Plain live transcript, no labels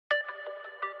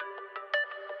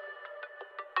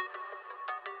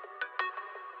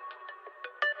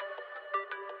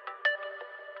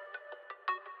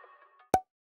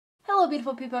Hello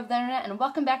beautiful people of the internet and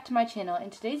welcome back to my channel.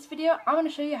 In today's video, I'm going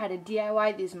to show you how to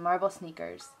DIY these marble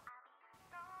sneakers.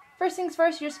 First things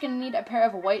first, you're just going to need a pair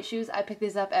of white shoes. I picked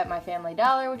these up at my Family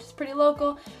Dollar, which is pretty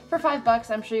local, for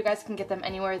 $5. I'm sure you guys can get them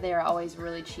anywhere. They are always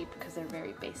really cheap because they're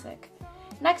very basic.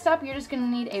 Next up, you're just going to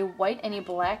need a white and a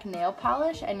black nail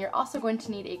polish, and you're also going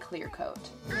to need a clear coat.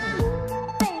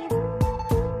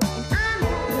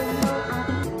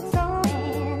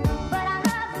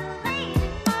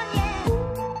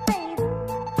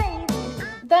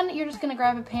 Then you're just going to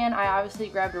grab a pan. I obviously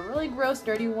grabbed a really gross,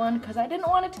 dirty one because I didn't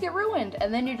want it to get ruined.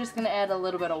 And then you're just going to add a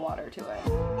little bit of water to it.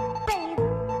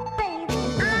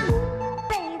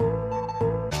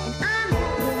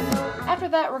 After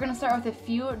that, we're going to start with a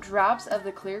few drops of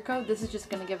the clear coat. This is just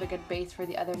going to give a good base for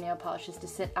the other nail polishes to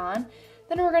sit on.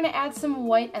 Then we're going to add some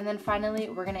white, and then finally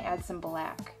we're going to add some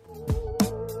black.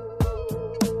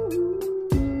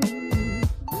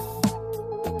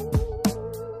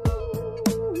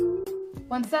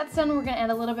 Once that's done, we're going to add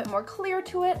a little bit more clear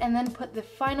to it and then put the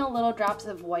final little drops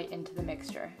of white into the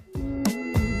mixture.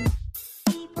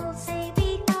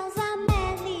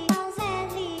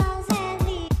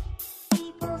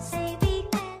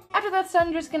 After that's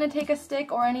done, you're just going to take a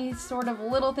stick or any sort of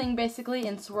little thing basically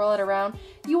and swirl it around.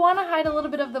 You want to hide a little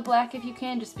bit of the black if you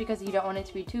can, just because you don't want it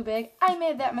to be too big. I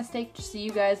made that mistake just so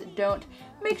you guys don't.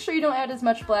 Make sure you don't add as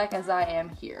much black as I am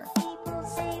here.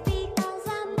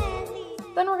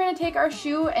 Then we're going to take our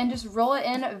shoe and just roll it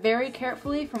in very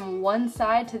carefully from one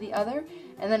side to the other,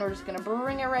 and then we're just going to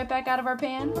bring it right back out of our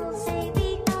pan.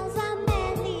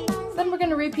 Then we're going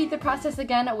to repeat the process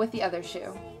again with the other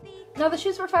shoe. Now the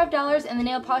shoes were $5 and the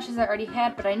nail polishes I already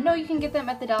had, but I know you can get them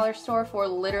at the dollar store for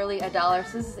literally $1,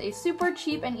 so this is a super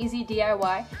cheap and easy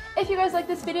DIY. If you guys like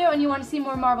this video and you want to see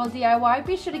more marble DIY,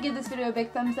 be sure to give this video a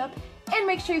big thumbs up and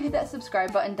make sure you hit that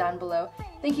subscribe button down below.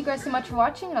 Thank you guys so much for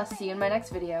watching, and I'll see you in my next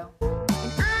video.